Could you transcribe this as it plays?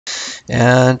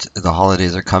And the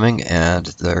holidays are coming, and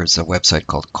there's a website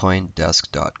called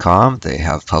CoinDesk.com. They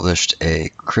have published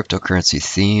a cryptocurrency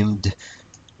themed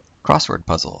crossword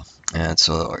puzzle. And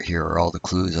so here are all the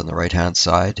clues on the right hand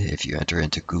side. If you enter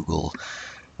into Google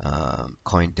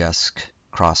CoinDesk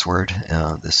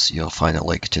crossword, you'll find a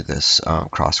link to this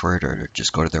crossword, or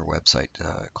just go to their website,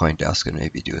 CoinDesk, and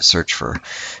maybe do a search for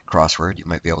crossword. You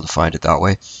might be able to find it that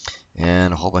way.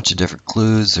 And a whole bunch of different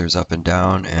clues. There's up and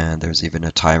down, and there's even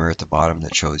a timer at the bottom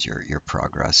that shows your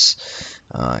progress.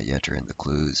 You enter in the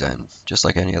clues, and just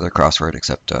like any other crossword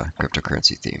except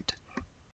cryptocurrency themed.